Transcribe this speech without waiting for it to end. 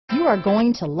you are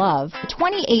going to love the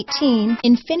 2018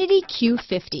 INFINITI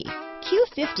Q50.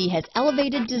 Q50 has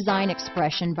elevated design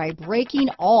expression by breaking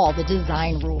all the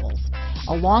design rules.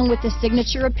 Along with the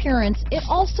signature appearance, it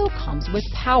also comes with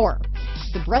power.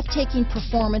 The breathtaking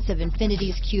performance of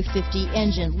INFINITI's Q50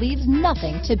 engine leaves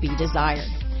nothing to be desired.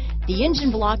 The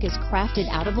engine block is crafted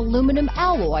out of aluminum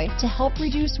alloy to help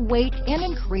reduce weight and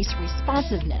increase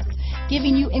responsiveness,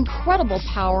 giving you incredible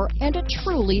power and a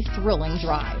truly thrilling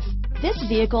drive. This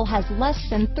vehicle has less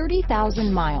than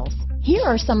 30,000 miles. Here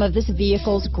are some of this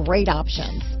vehicle's great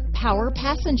options: power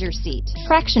passenger seat,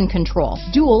 traction control,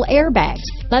 dual airbags,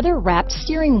 leather-wrapped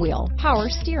steering wheel, power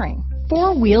steering,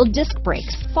 four-wheel disc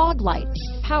brakes, fog lights,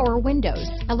 power windows,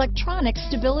 electronic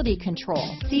stability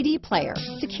control, CD player,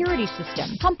 security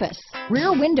system, compass,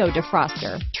 rear window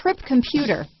defroster, trip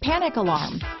computer, panic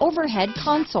alarm, overhead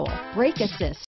console, brake assist,